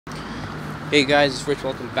Hey guys, it's Rich.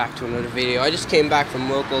 Welcome back to another video. I just came back from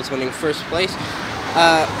locals winning first place.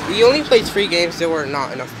 We only played 3 games. There were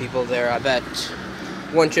not enough people there. I bet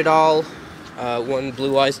one Chadal, one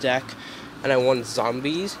Blue Eyes deck, and I won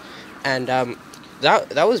Zombies. And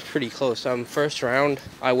that was pretty close. First round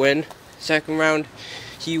I win. Second round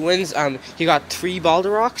he wins. He got 3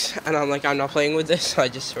 Balderoks, and I'm like, I'm not playing with this, so I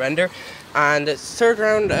just surrender. And the third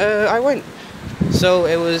round I win. So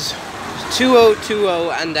it was 2-0,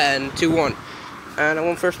 2-0, and then 2-1, and I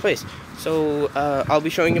won first place. So I'll be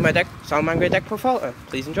showing you my deck, SALADS deck profile.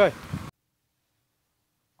 Please enjoy.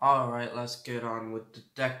 Alright, let's get on with the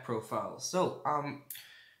deck profile. So,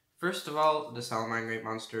 first of all, the SALADS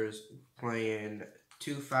monsters playing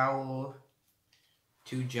 2 Fowl,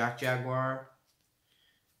 2 Jack Jaguar,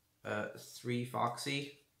 3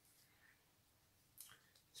 Foxy,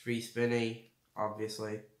 3 Spinny,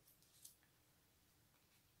 obviously.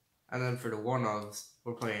 And then for the one-ofs,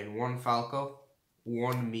 we're playing 1 Falco,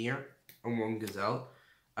 1 Mir, and 1 Gazelle.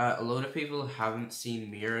 A lot of people haven't seen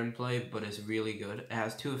Mir in play, but it's really good. It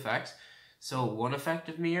has 2 effects. So one effect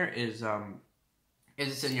of Mir is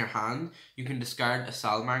it's in your hand. You can discard a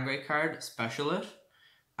SALADS card, special it.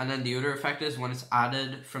 And then the other effect is when it's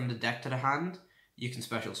added from the deck to the hand, you can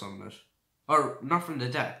special summon it. Or not from the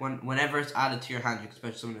deck. Whenever it's added to your hand, you can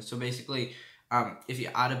special summon it. So basically, if you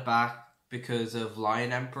add it back because of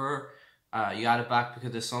Lion Emperor, you add it back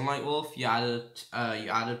because of Sunlight Wolf, you add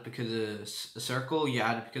it because of Circle, you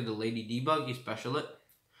add it because of Lady Debug, you special it.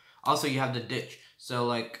 Also, you have the Ditch. So,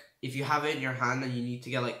 like, if you have it in your hand and you need to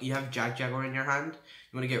get, like, you have Jack Jaguar in your hand,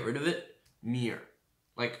 you want to get rid of it, Mir.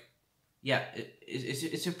 Like, yeah,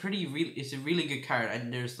 it's a really good card,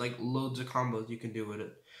 and there's, like, loads of combos you can do with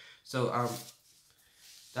it. So,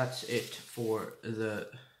 that's it for the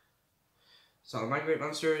SALADS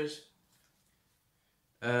monsters.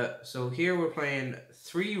 So here we're playing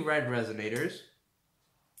 3 red resonators.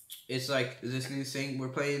 It's like this new thing. We're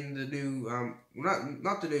playing the new,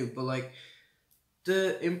 not the new, but like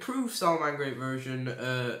the improved SALADS version.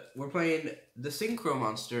 We're playing the Synchro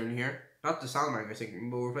monster in here. Not the SALADS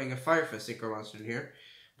thing, but we're playing a Firefist Synchro monster in here.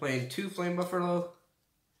 Playing 2 Flame Buffalo,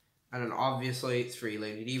 and then obviously 3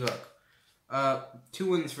 Lady Debug.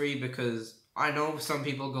 2 and 3 because I know some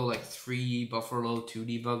people go like 3 Buffalo, 2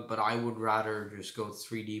 Debug, but I would rather just go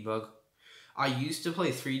 3 Debug. I used to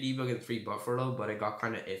play 3 Debug and 3 Buffalo, but it got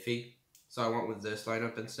kind of iffy, so I went with this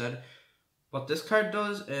lineup instead. What this card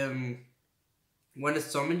does, when it's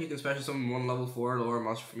summoned, you can special summon 1 level 4 lower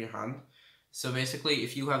monster from your hand. So basically,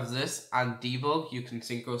 if you have this and Debug, you can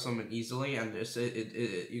synchro summon easily, and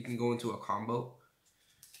you can go into a combo.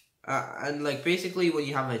 And like basically, when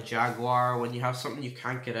you have a Jaguar, when you have something you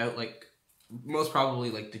can't get out, like most probably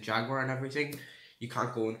like the Jaguar and everything, you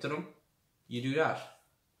can't go into them. You do that.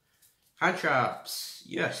 Hand traps.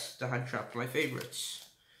 Yes, the hand traps, my favorites.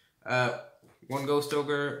 1 Ghost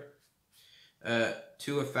Ogre,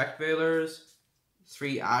 2 Effect Veilers,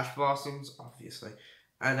 3 Ash Blossoms, obviously,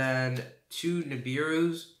 and then 2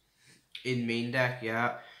 Nibiru's in main deck.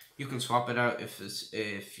 Yeah, you can swap it out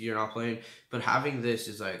if you're not playing, but having this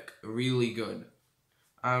is like really good.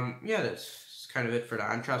 Yeah, that's kind of it for the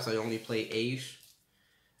hand traps. I only play 8.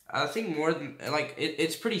 I think more than, like,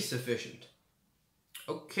 it's pretty sufficient.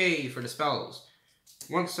 Okay, for the spells.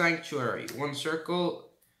 1 Sanctuary, 1 Circle,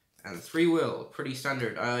 and 3 Will. Pretty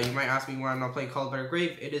standard. You might ask me why I'm not playing Call by the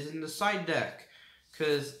Grave. It is in the side deck,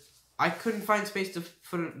 because I couldn't find space to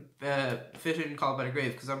fit in Call by the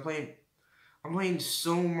Grave, because I'm playing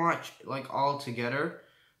so much, like, all together.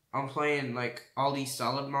 I'm playing, like, all these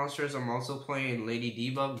solid monsters. I'm also playing Lady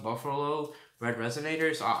Debug, Buffalo, Red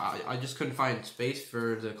Resonators. I just couldn't find space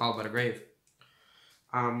for the Call by the Grave.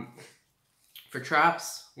 For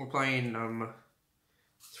traps, we're playing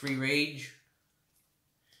 3 Rage,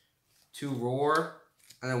 2 Roar,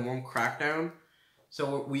 and then 1 Crackdown.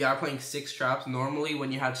 So we are playing 6 traps. Normally,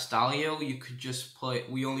 when you had Stalio, you could just play.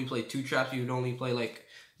 We only play 2 traps. You would only play like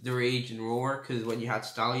the Rage and Roar, because when you had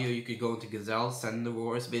Stalio, you could go into Gazelle, send the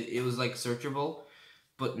Roars, but it was like searchable.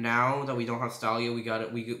 But now that we don't have Stalio,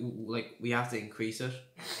 we have to increase it.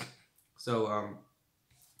 So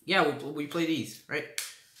yeah, we play these, right?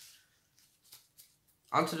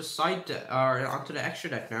 Onto the side deck, or onto the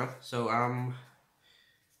extra deck now. So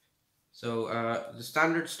the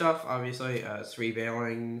standard stuff, obviously, 3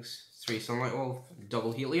 Veilings, 3 Sunlight Wolf,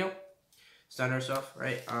 double Helio, standard stuff,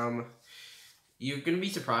 right? You're gonna be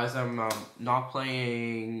surprised I'm not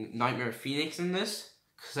playing Nightmare Phoenix in this,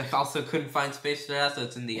 because I also couldn't find space for that, so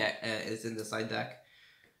it's in the side deck.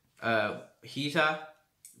 Hita,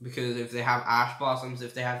 because if they have Ash Blossoms,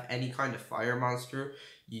 if they have any kind of fire monster,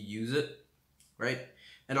 you use it, right?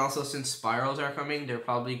 And also, since spirals are coming, they're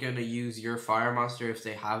probably going to use your fire monster if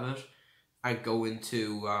they have it and go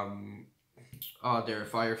into their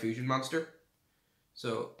fire fusion monster.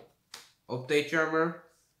 So, update jammer,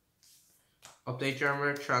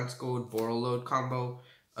 transcode boral load combo.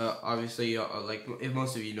 Obviously, like if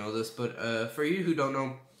most of you know this, but for you who don't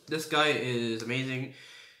know, this guy is amazing.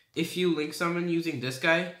 If you link summon using this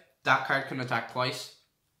guy, that card can attack twice,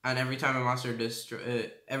 and every time a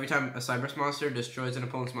Cyberse monster destroys an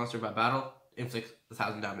opponent's monster by battle, inflicts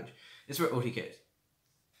 1,000 damage. It's for OTKs.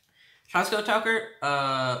 Transcode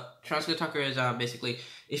Tucker is basically,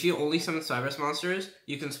 if you only summon Cyberse monsters,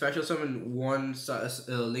 you can special summon one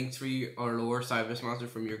Link 3 or lower Cyberse monster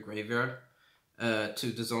from your graveyard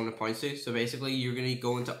to the zone it points to. So basically, you're going to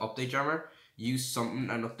go into Update Jammer, use something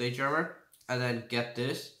and Update Jammer, and then get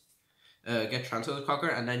this, get Transcode Tucker,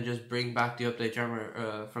 and then just bring back the Update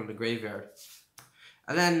Jammer from the graveyard.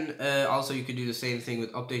 And then also you could do the same thing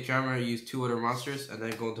with Update Jammer, use 2 other monsters, and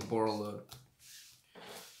then go into Boral Load.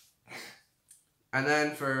 And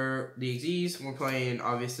then for the XYZs, we're playing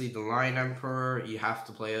obviously the Lion Emperor. You have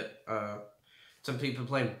to play it. Some people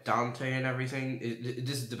play Dante and everything.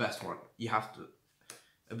 This is the best one. You have to.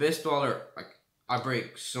 Abyss Dweller, like, I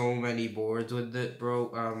break so many boards with it,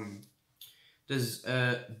 bro. There's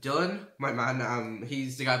Dylan, my man.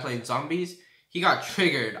 He's the guy playing zombies. He got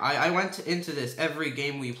triggered. I went into this every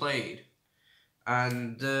game we played,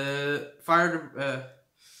 and and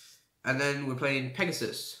then we're playing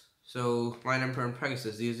Pegasus. So, Lion Emperor and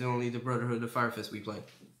Pegasus, these are only the Brotherhood of Fire Fist we play.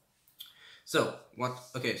 So,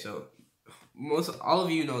 so, all of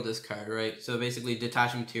you know this card, right? So, basically,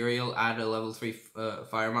 detach material, add a level 3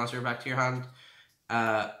 fire monster back to your hand.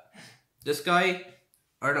 This guy,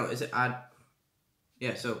 or no, is it add,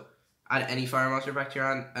 yeah, so, add any fire monster back to your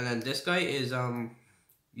hand, and then this guy is,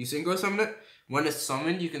 you synchro summon it. When it's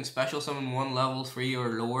summoned, you can special summon one level 3 or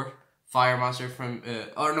lower fire monster from,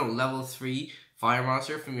 level 3 fire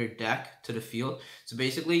monster from your deck to the field. So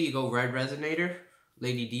basically, you go Red Resonator,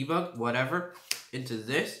 Lady Debug, whatever, into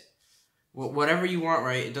this. Whatever you want,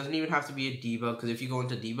 right? It doesn't even have to be a Debug, because if you go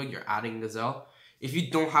into Debug, you're adding Gazelle. If you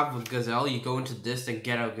don't have a Gazelle, you go into this and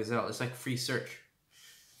get out Gazelle. It's like free search.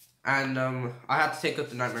 And I had to take out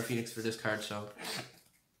the Nightmare Phoenix for this card, so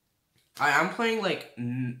I am playing like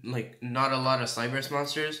not a lot of Cyberse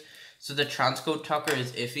monsters, so the Transcode Tucker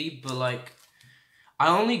is iffy, but like I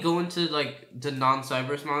only go into like the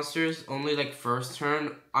non-Cyberse monsters only like first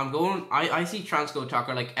turn. I see Transcode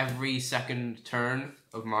Tucker like every second turn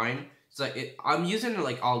of mine. It's like I'm using it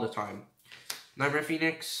like all the time. Nightmare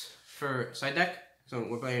Phoenix for side deck. So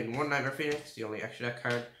we're playing 1 Nightmare Phoenix, the only extra deck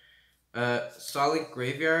card. Starlink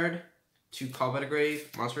Graveyard, 2 Call by the Grave,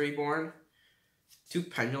 Monster Reborn, 2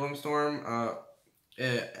 Pendulum Storm,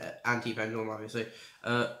 anti-pendulum obviously.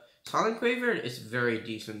 Starlink Graveyard is very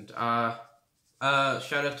decent.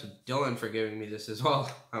 Shout out to Dylan for giving me this as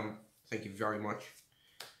well. Thank you very much.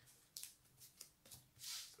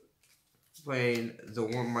 Playing the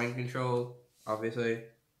 1 Mind Control, obviously.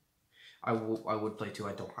 I would play 2,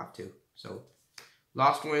 I don't have to. So,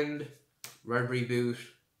 Lost Wind, Red Reboot,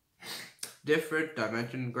 Different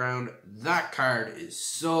Dimension Ground. That card is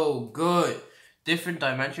so good. Different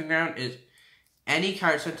Dimension Ground is any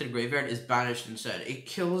card sent to the graveyard is banished instead. It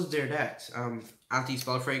kills their decks.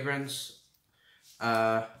 Anti-Spell Fragrance.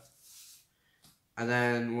 And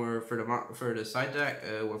then we're for the side deck,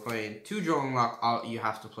 we're playing 2 Drone Lock. You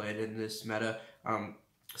have to play it in this meta.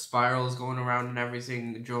 Spirals going around and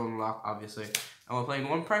everything. Drone Lock, obviously. And we're playing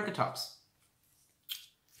 1 Prankatops.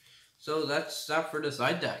 So that's that for the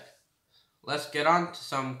side deck. Let's get on to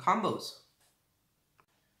some combos.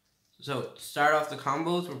 So to start off the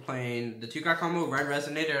combos, we're playing the 2-card combo, Red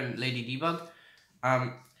Resonator and Lady Debug.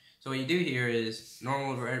 So what you do here is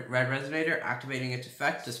normal Red Resonator, activating its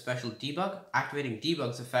effect to special Debug. Activating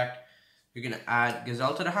Debug's effect, you're going to add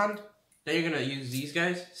Gazelle to the hand. Then you're going to use these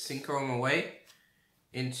guys, synchro them away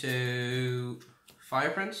into Fire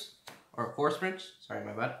Prince, or Horse Prince, sorry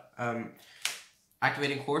my bad.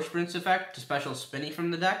 Activating Horse Prince effect to special Spinny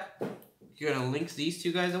from the deck. You're going to link these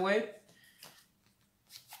 2 guys away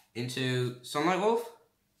into Sunlight Wolf.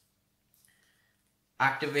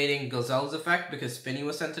 Activating Gazelle's effect because Spinny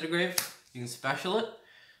was sent to the grave. You can special it.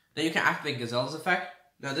 Then you can activate Gazelle's effect.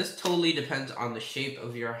 Now this totally depends on the shape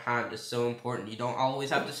of your hand. It's so important. You don't always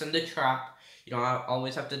have to send a trap. You don't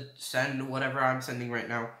always have to send whatever I'm sending right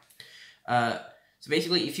now. So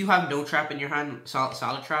basically, if you have no trap in your hand,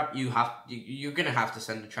 solid trap, you're gonna have to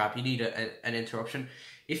send a trap. You need an interruption.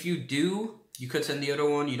 If you do, you could send the other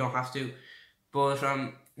one. You don't have to, but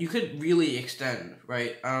you could really extend,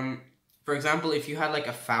 right? For example, if you had like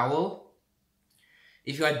a foul,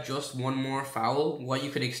 if you had just one more foul, what you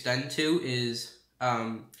could extend to is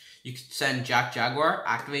you could send Jack Jaguar,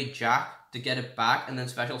 activate Jack to get it back, and then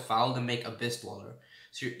special foul to make Abyss Dweller.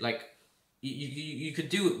 So you're, like you could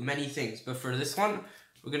do many things, but for this one,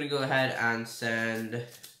 we're gonna go ahead and send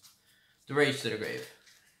the Rage to the grave.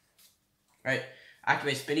 Right,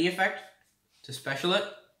 activate Spinny effect to special it.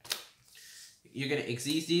 You're gonna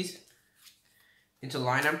exceed these into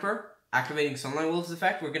Line Emperor, activating Sunlight Wolf's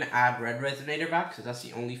effect. We're gonna add Red Resonator back because that's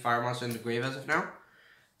the only fire monster in the grave as of now.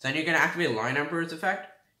 Then you're gonna activate Line Emperor's effect.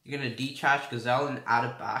 You're gonna detach Gazelle and add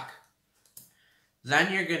it back.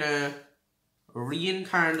 Then you're gonna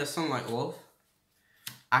reincarnate the Sunlight Wolf,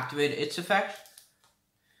 activate its effect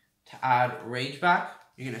to add Rage back.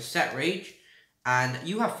 You're gonna set Rage, and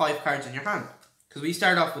you have 5 cards in your hand because we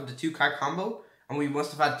started off with the 2-card combo, and we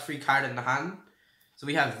must have had 3 cards in the hand. So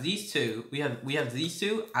we have these two, we have these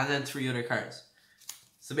two, and then 3 other cards.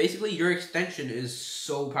 So basically, your extension is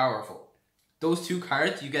so powerful. Those 2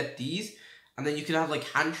 cards, you get these, and then you can have like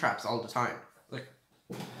hand traps all the time. Like,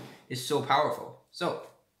 it's so powerful. So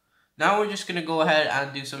now we're just gonna go ahead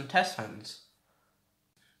and do some test hands.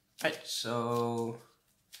 Right, so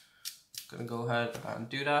gonna go ahead and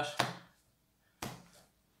do that.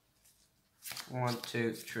 1,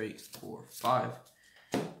 2, 3, 4, 5.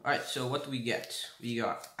 Alright, so what do we get? We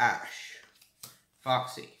got Ash,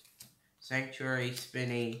 Foxy, Sanctuary,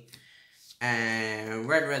 Spinny, and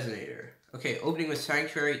Red Resonator. Okay, opening with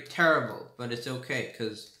Sanctuary, terrible, but it's okay,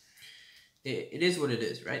 because it is what it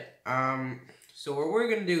is, right? So what we're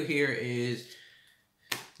going to do here is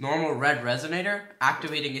normal Red Resonator,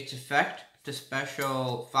 activating its effect to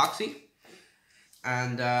special Foxy.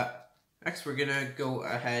 And next we're going to go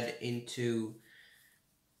ahead into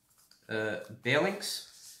Balinx.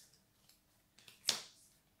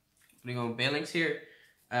 Putting on Balinx here.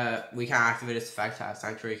 We can't activate its effect to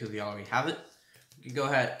Sanctuary because we already have it. We can go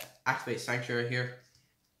ahead, activate Sanctuary here.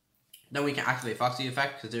 Then we can activate Foxy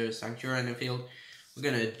effect because there's Sanctuary in the field. We're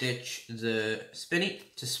gonna ditch the Spinny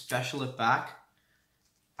to special it back.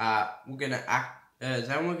 We're gonna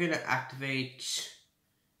then we're gonna activate.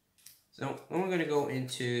 So then we're gonna go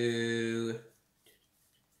into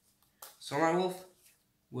Sunlight Wolf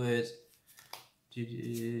with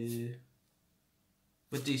these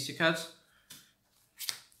 2 cards.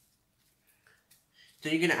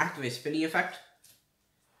 Then you're gonna activate Spinny effect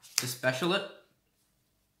to special it.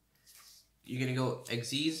 You're gonna go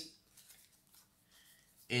Xyz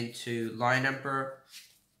into Lion Emperor.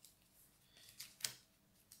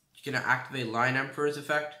 You're gonna activate Lion Emperor's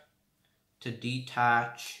effect to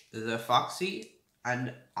detach the Foxy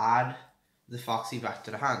and add the Foxy back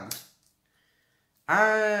to the hand.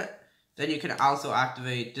 Then you can also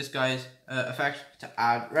activate this guy's effect to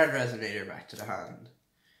add Red Resonator back to the hand.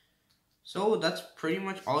 So that's pretty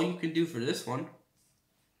much all you can do for this one.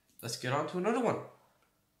 Let's get on to another one.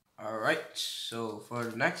 Alright, so for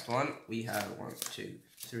the next one, we have 1, 2,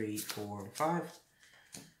 3, 4, 5.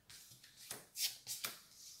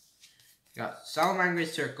 We got Salamander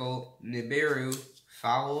Circle, Nibiru,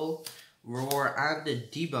 Foul, Roar, and the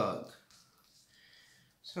Debug.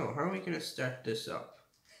 So how are we going to start this up?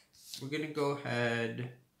 We're going to go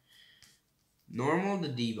ahead, normal the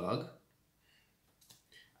Debug,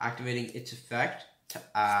 activating its effect to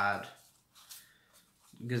add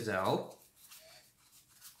Gazelle.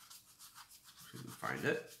 If we can find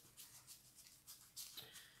it.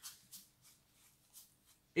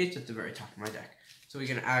 It's at the very top of my deck. So we're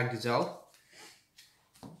going to add Gazelle.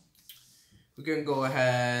 We're going to go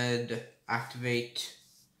ahead, activate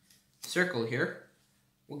Circle here.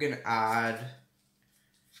 We're going to add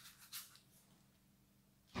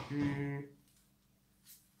I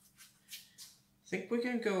think we're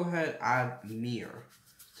going to go ahead and add Mirror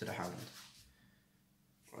to the hand.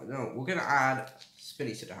 Oh, no, we're going to add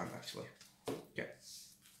Spinny to the hand, actually. Okay.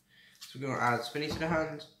 So we're going to add Spinny to the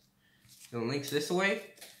hand. We're going to link this away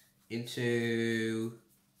into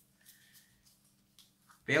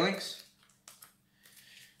Balinx.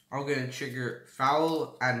 I'm going to trigger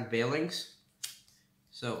Foul and Balinx.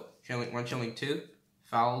 So, chilling 1, chilling 2.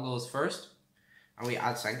 Foul goes first. And we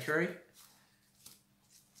add Sanctuary.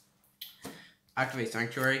 Activate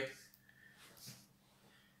Sanctuary.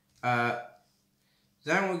 Then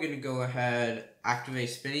we're going to go ahead, activate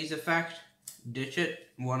Spinny's effect, ditch it.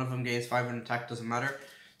 One of them gains 500 attack, doesn't matter.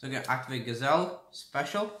 So I'm going to activate Gazelle,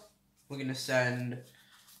 special. We're going to send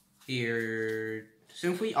here,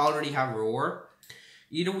 since we already have Roar,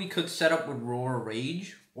 either we could set up with Roar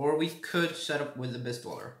Rage, or we could set up with Abyss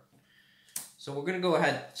Dweller. So we're going to go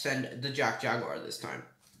ahead send the Jack Jaguar this time.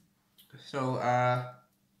 So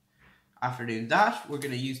after doing that, we're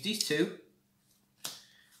going to use these two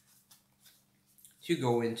to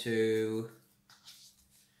go into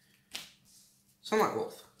Sunlight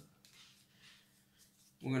Wolf.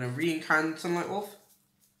 We're going to reincarnate Sunlight Wolf,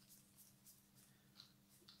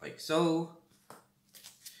 like so.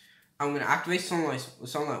 I'm going to activate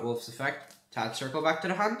Sunlight Wolf's effect to add circle back to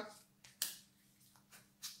the hand.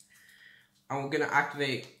 And we're going to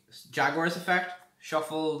activate Jaguar's effect,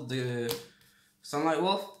 shuffle the Sunlight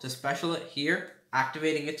Wolf to special it here,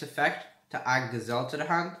 activating its effect to add Gazelle to the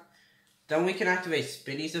hand. Then we can activate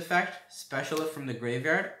Spinny's effect, special it from the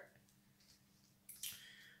graveyard.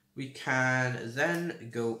 We can then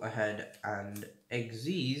go ahead and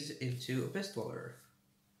Xyz into Abyss Dweller.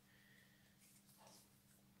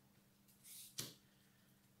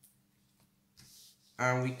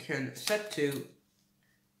 And we can set to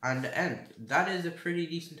and end. That is a pretty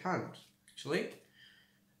decent hand, actually.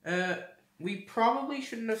 We probably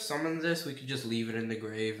shouldn't have summoned this. We could just leave it in the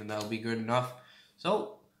grave and that'll be good enough.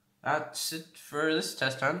 So, that's it for this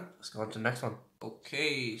test hand. Let's go on to the next one.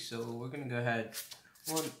 Okay, so we're going to go ahead.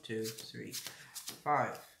 1, 2, 3,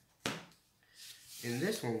 5. In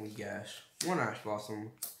this one we get 1 Ash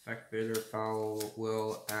Blossom, Effect Bitter, Foul,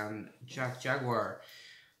 Will, and Jaguar.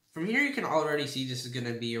 From here you can already see this is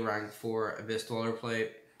going to be a rank 4 Abyss Dweller play.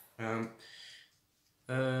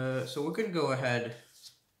 So we're going to go ahead,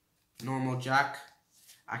 normal Jack,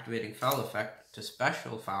 activating Foul effect to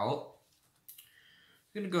special Foul.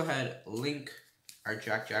 We're going to go ahead, link our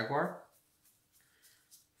Jaguar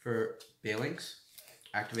for Balinks,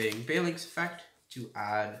 activating Balinks effect to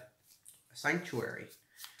add a Sanctuary.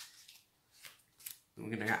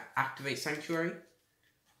 We're going to activate Sanctuary.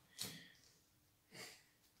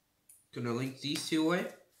 Going to link these two away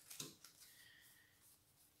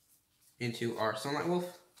into our Sunlight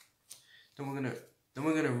Wolf. Then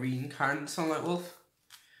we're gonna reincarnate Sunlight Wolf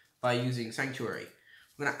by using Sanctuary.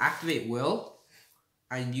 We're gonna activate Will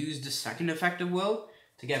and use the second effect of Will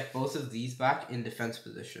to get both of these back in defense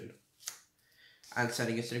position and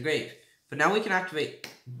setting it to the grave. But now we can activate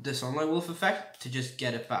the Sunlight Wolf effect to just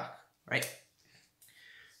get it back, right?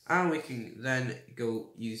 And we can then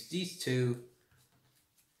go use these two.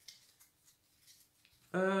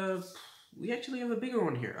 We actually have a bigger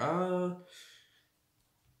one here.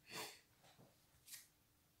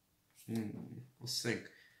 Let's think.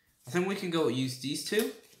 I think we can go use these two.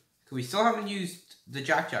 Cause we still haven't used the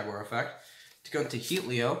Jaguar effect to go into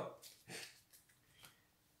Helio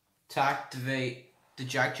to activate the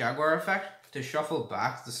Jaguar effect to shuffle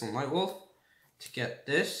back the Sunlight Wolf to get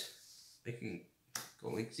this. We can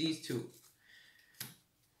go link these two,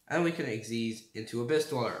 and we can Xyz into Abyss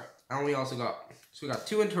Dweller. And we also got, so we got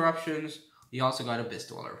 2 interruptions. We also got Abyss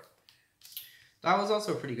Dweller. That was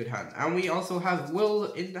also a pretty good hand. And we also have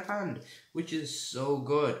Will in the hand, which is so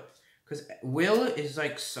good. Because Will is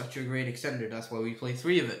like such a great extender. That's why we play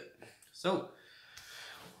 3 of it. So,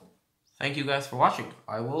 thank you guys for watching.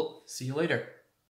 I will see you later.